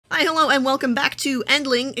Hi, hello, and welcome back to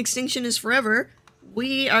Endling, Extinction is Forever.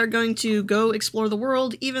 We are going to go explore the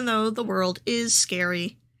world, even though the world is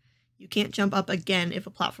scary. You can't jump up again if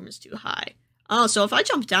a platform is too high. Oh, so if I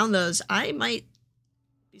jump down those, I might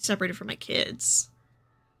be separated from my kids.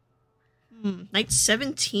 Night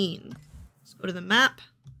 17. Let's go to the map.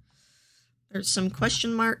 There's some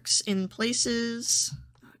question marks in places.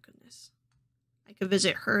 Oh, goodness. I could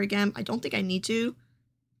visit her again. I don't think I need to.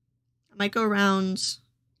 I might go around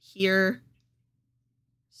here,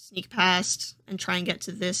 sneak past, and try and get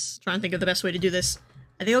to this. Trying to think of the best way to do this.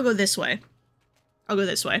 I think I'll go this way. I'll go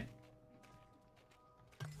this way.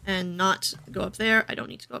 And not go up there. I don't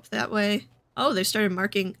need to go up that way. Oh, they started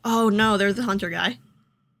marking. Oh no, they're the hunter guy.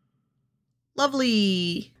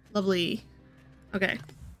 Lovely. Lovely. Okay.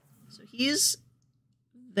 So he's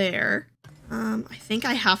there. I think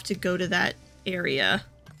I have to go to that area.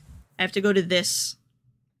 I have to go to this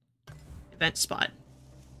event spot.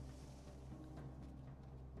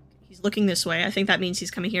 He's looking this way. I think that means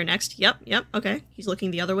he's coming here next. Yep, okay. He's looking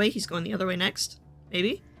the other way. He's going the other way next.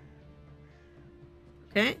 Maybe.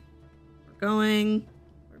 Okay. We're going.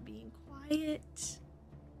 We're being quiet.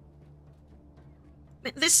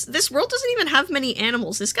 This world doesn't even have many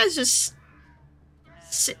animals. This guy's just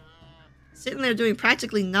sitting there doing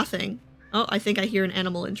practically nothing. Oh, I think I hear an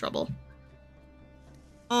animal in trouble.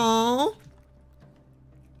 Oh.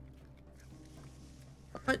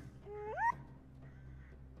 What?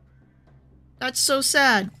 That's so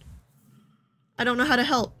sad. I don't know how to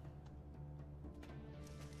help.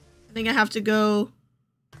 I think I have to go...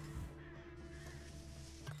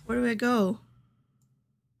 Where do I go?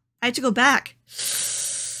 I have to go back.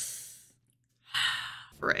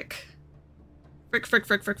 Frick. Frick.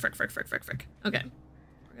 Okay.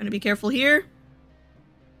 We're gonna be careful here.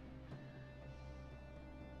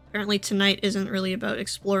 Apparently tonight isn't really about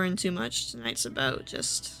exploring too much. Tonight's about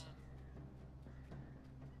just...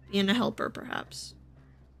 being a helper, perhaps.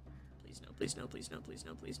 Please no, please no, please no, please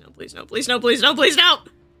no, please no, please no, please no, please no, please no!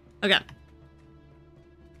 Okay.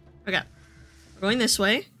 Okay. We're going this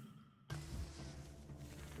way.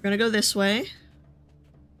 We're gonna go this way.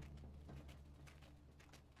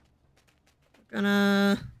 We're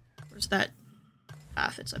gonna... Where's that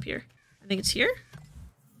path? It's up here. I think it's here?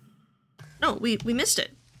 No, we missed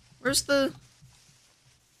it. Where's the...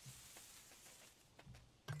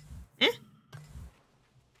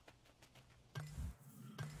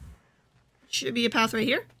 Should be a path right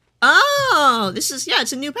here. Oh, this is, yeah,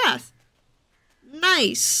 it's a new path.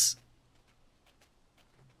 Nice.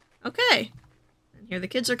 Okay. And here the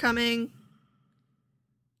kids are coming.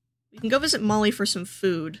 We can go visit Molly for some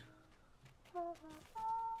food.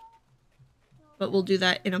 But we'll do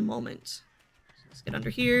that in a moment. So let's get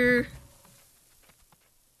under here.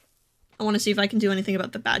 I want to see if I can do anything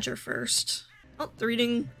about the badger first. Oh, they're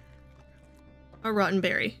eating a rotten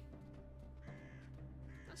berry.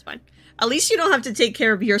 That's fine. At least you don't have to take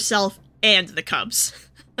care of yourself and the cubs.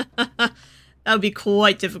 That would be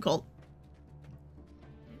quite difficult.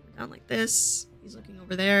 Down like this. He's looking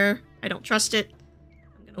over there. I don't trust it.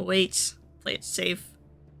 I'm gonna wait. Play it safe.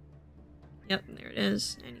 Yep, and there it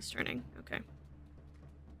is. And he's turning. Okay.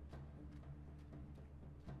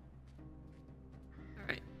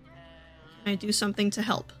 Alright. Can I do something to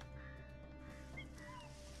help?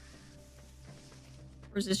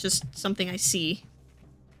 Or is this just something I see?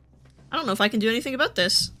 I don't know if I can do anything about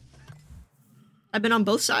this. I've been on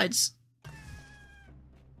both sides.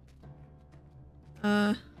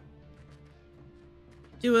 Do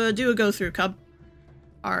a go through, cub.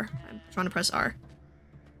 R. I'm trying to press R.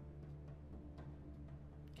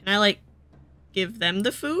 Can I, like, give them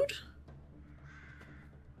the food?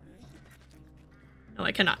 No,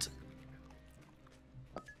 I cannot.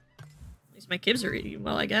 At least my kids are eating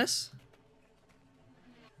well, I guess.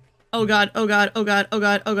 Oh god, oh god, oh god, oh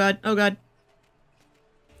god, oh god, oh god.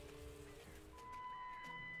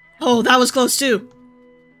 Oh, that was close too.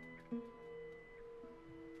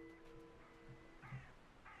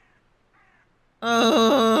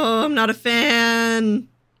 Oh, I'm not a fan.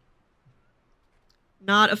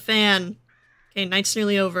 Not a fan. Okay, night's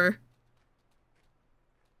nearly over.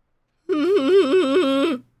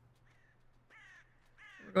 We're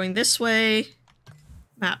going this way.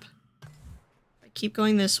 Map. Keep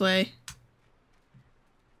going this way.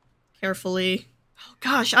 Carefully. Oh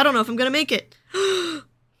gosh, I don't know if I'm gonna make it. I'm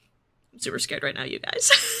super scared right now, you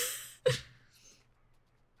guys.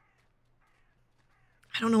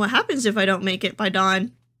 I don't know what happens if I don't make it by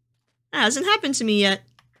dawn. That hasn't happened to me yet.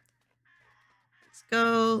 Let's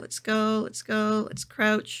go, let's go, let's go, let's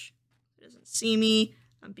crouch. It doesn't see me.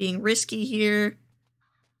 I'm being risky here.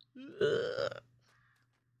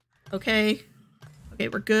 Okay. Okay,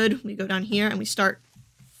 we're good. We go down here and we start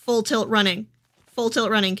full tilt running. Full tilt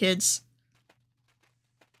running, kids.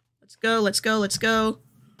 Let's go, let's go, let's go.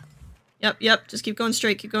 Yep, yep, just keep going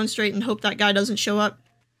straight and hope that guy doesn't show up.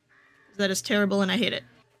 That is terrible and I hate it.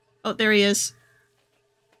 Oh, there he is.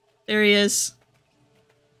 There he is.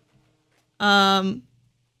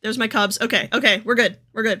 There's my cubs. Okay, okay, we're good.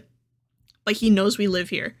 We're good. But he knows we live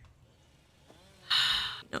here.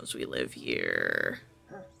 He knows we live here.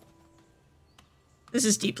 This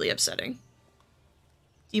is deeply upsetting.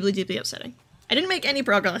 Deeply, deeply upsetting. I didn't make any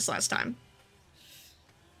progress last time.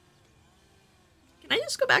 Can I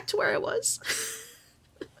just go back to where I was?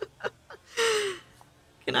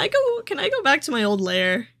 Can I go back to my old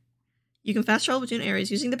lair? You can fast travel between areas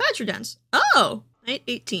using the badger dance. Oh! Night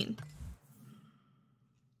 18.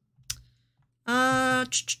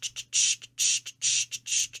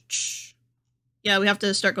 Yeah, we have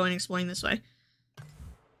to start going exploring this way.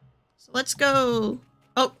 So let's go.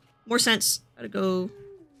 Oh, more sense. Gotta go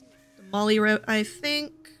the Molly route, I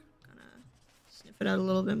think. Gonna sniff it out a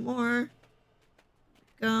little bit more.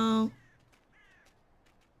 Go.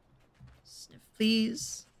 Sniff,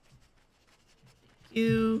 please. Thank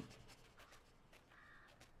you.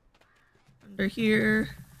 Under here.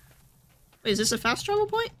 Wait, is this a fast travel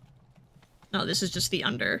point? No, this is just the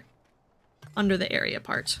under the area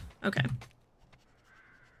part. Okay.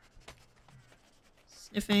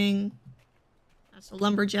 Sniffing. That's a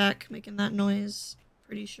lumberjack making that noise.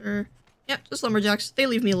 Pretty sure. Yep, just lumberjacks. They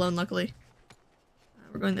leave me alone, luckily.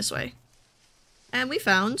 We're going this way. And we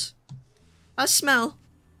found a smell.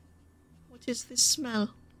 What is this smell?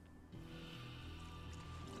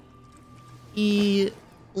 He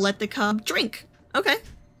let the cub drink. Okay.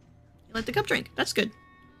 He let the cub drink. That's good.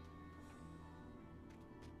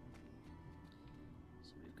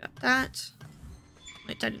 So we've got that.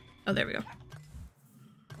 Wait, I didn't. Oh, there we go.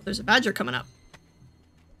 Oh, there's a badger coming up.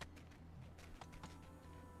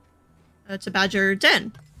 It's a badger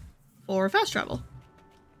den for fast travel.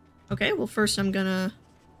 Okay, well first I'm gonna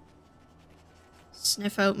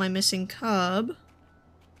sniff out my missing cub.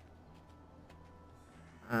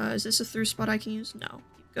 Is this a through spot I can use? No.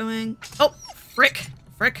 Keep going. Oh! Frick!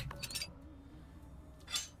 Frick!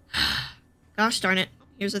 Gosh darn it.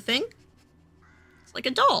 Here's the thing. It's like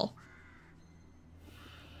a doll.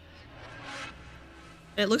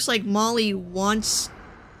 It looks like Molly wants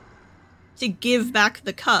to give back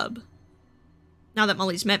the cub. Now that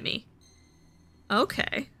Molly's met me.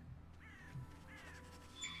 Okay.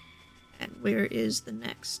 And where is the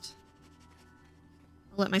next?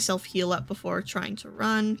 I'll let myself heal up before trying to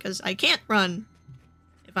run, because I can't run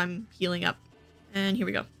if I'm healing up. And here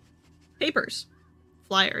we go. Papers.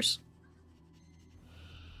 Flyers.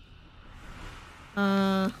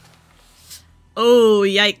 Oh,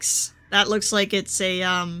 yikes. That looks like it's a,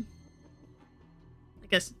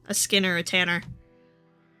 like a Skinner, a Tanner.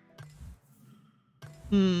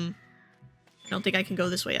 I don't think I can go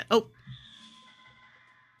this way yet. Oh!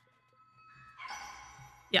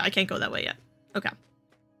 Yeah, I can't go that way yet. Okay.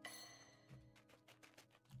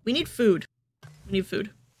 We need food. We need food.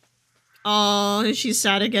 Oh, she's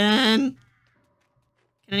sad again.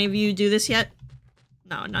 Can any of you do this yet?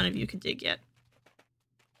 No, none of you can dig yet.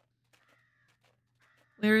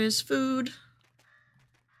 Where is food?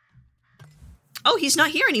 Oh, he's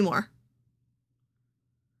not here anymore.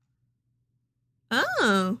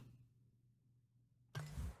 Oh.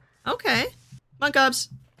 Okay. Come on, cubs.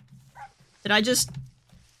 Did I just...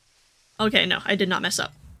 Okay, no, I did not mess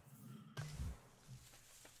up.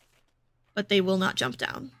 But they will not jump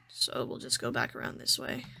down. So we'll just go back around this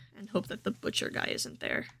way and hope that the butcher guy isn't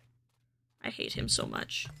there. I hate him so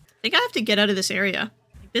much. I think I have to get out of this area.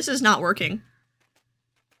 This is not working.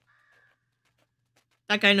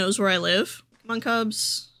 That guy knows where I live. Come on,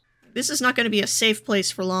 cubs. This is not going to be a safe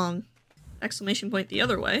place for long. Exclamation point the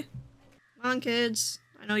other way. Come on, kids.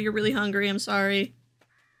 I know you're really hungry. I'm sorry.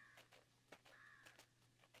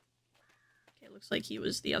 Okay, looks like he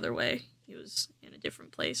was the other way. He was in a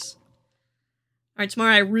different place. Alright,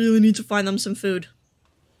 tomorrow I really need to find them some food.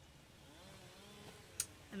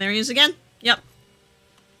 And there he is again. Yep.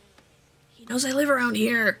 He knows I live around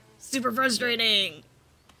here. Super frustrating.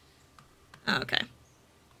 Okay.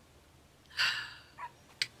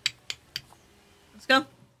 Let's go.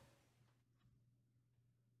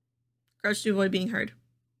 Crouch to avoid being heard.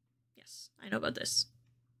 Yes, I know about this.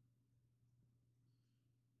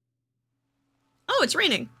 Oh, it's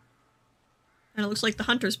raining. And it looks like the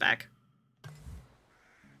hunter's back.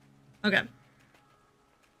 Okay.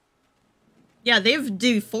 Yeah, they've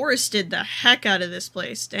deforested the heck out of this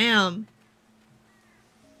place. Damn.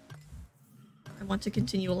 I want to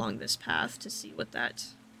continue along this path to see what that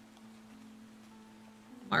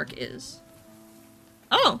mark is.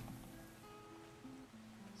 Oh!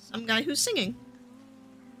 Some guy who's singing.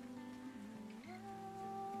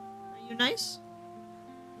 Are you nice?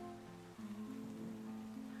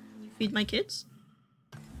 Can you feed my kids?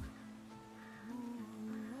 Can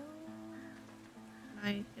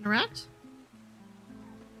I interact?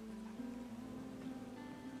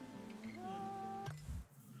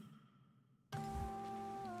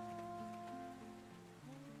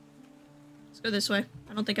 Let's go this way.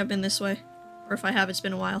 I don't think I've been this way. Or if I have, it's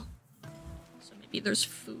been a while. So maybe there's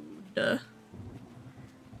food.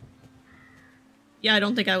 Yeah, I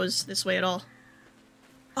don't think I was this way at all.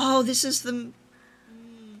 Oh, this is the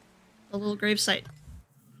little gravesite.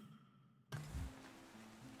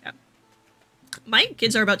 Yeah. My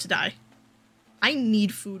kids are about to die. I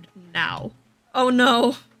need food now. Oh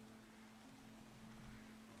no.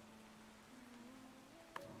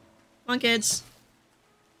 Come on, kids.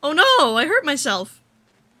 Oh no, I hurt myself.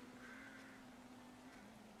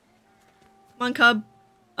 Come on, cub.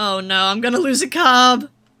 Oh no, I'm gonna lose a cub.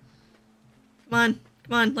 Come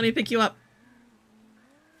on, let me pick you up.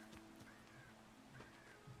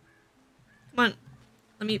 Come on,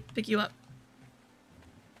 let me pick you up.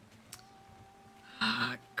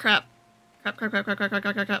 Ah, crap.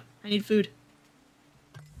 Crap. I need food.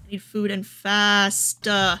 I need food and fast.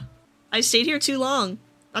 I stayed here too long.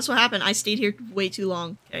 That's what happened. I stayed here way too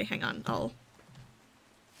long. Okay, hang on. I'll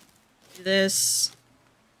do this.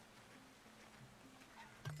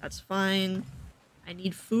 That's fine. I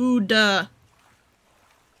need food. I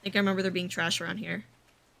think I remember there being trash around here.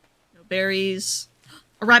 No berries.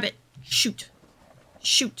 A rabbit! Shoot.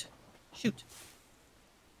 Shoot. Shoot.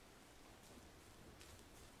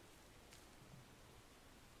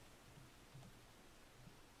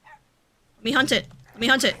 Let me hunt it. Let me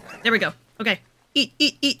hunt it. There we go. Okay.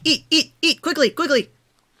 Eat. Quickly.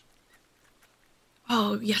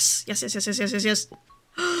 Oh, yes. Yes.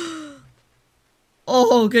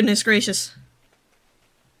 Oh, goodness gracious.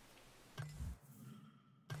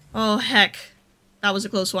 Oh, heck. That was a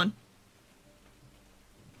close one.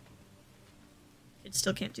 Kids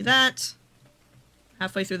still can't do that.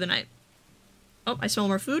 Halfway through the night. Oh, I smell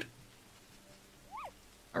more food.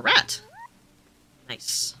 A rat.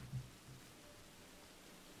 Nice.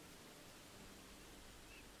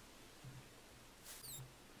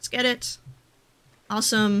 Let's get it.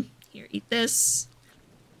 Awesome. Here, eat this.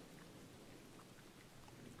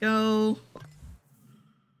 Go.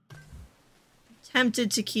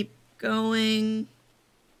 Tempted to keep going.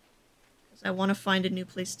 Because I want to find a new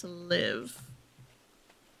place to live.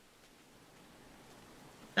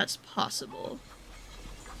 That's possible.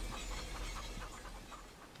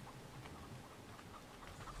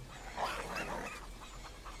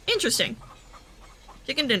 Interesting.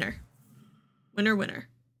 Chicken dinner. Winner.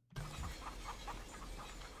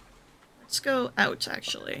 Let's go out,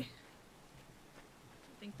 actually.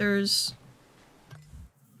 I think there's...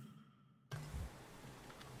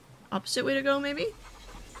 opposite way to go, maybe?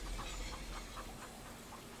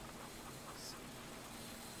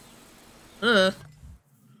 Ugh.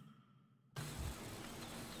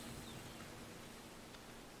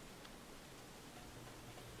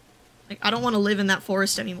 Like, I don't want to live in that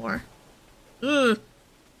forest anymore. Ugh.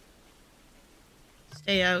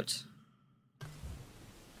 Stay out.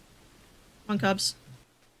 Come on, cubs.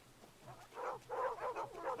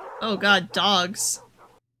 Oh god, dogs.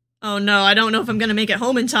 Oh no, I don't know if I'm gonna make it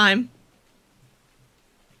home in time.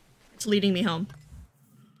 It's leading me home.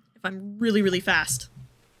 If I'm really fast.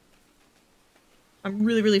 If I'm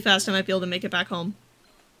really fast, I might be able to make it back home.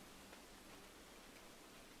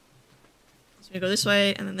 So I'm gonna go this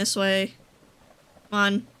way, and then this way. Come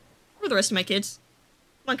on. Where are the rest of my kids?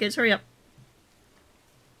 Come on, kids, hurry up.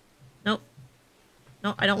 Nope.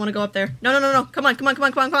 No, I don't want to go up there. No. Come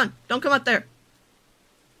on. Don't come up there.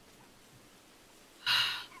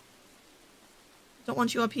 Don't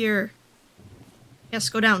want you up here. Yes,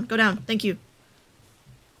 go down. Thank you.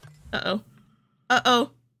 Uh-oh. I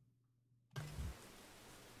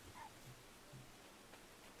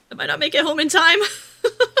might not make it home in time.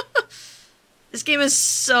 This game is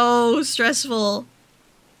so stressful.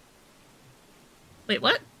 Wait,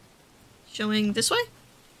 what? Showing this way?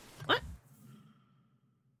 What?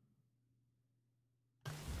 I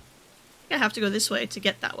think I have to go this way to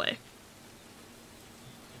get that way.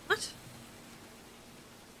 What?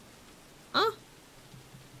 Huh?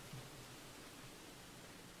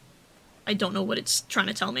 I don't know what it's trying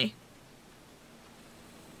to tell me.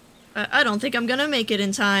 I don't think I'm gonna make it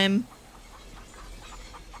in time.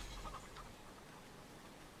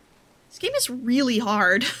 This game is really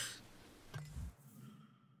hard.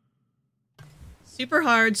 Super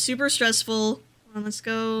hard, super stressful. Come on, let's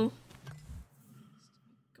go.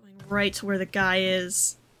 Going right to where the guy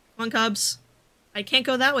is. Come on, Cubs. I can't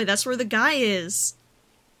go that way. That's where the guy is.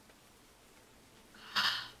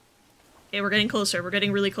 Okay, we're getting closer. We're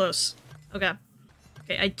getting really close. Okay.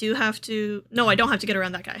 Okay, I do have to... No, I don't have to get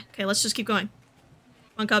around that guy. Okay, let's just keep going.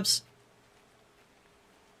 Come on, Cubs.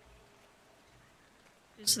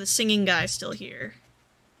 Is the singing guy still here?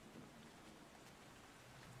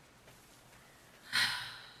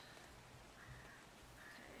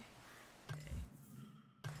 Okay.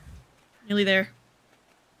 Nearly there.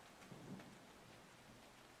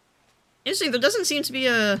 Interesting, there doesn't seem to be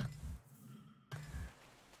a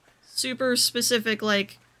super specific,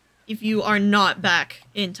 like, if you are not back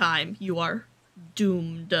in time, you are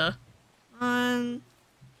doomed. Good.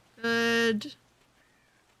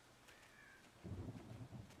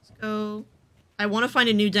 Let's go. I want to find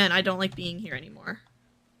a new den. I don't like being here anymore.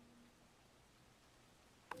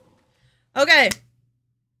 Okay.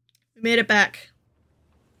 We made it back.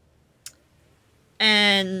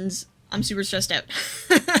 And I'm super stressed out.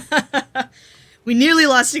 We nearly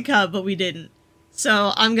lost a cub, but we didn't.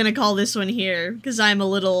 So I'm gonna call this one here, because I'm a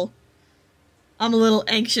little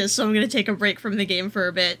anxious, so I'm gonna take a break from the game for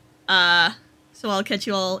a bit. So I'll catch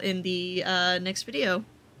you all in the next video.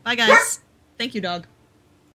 Bye guys. Thank you, dog.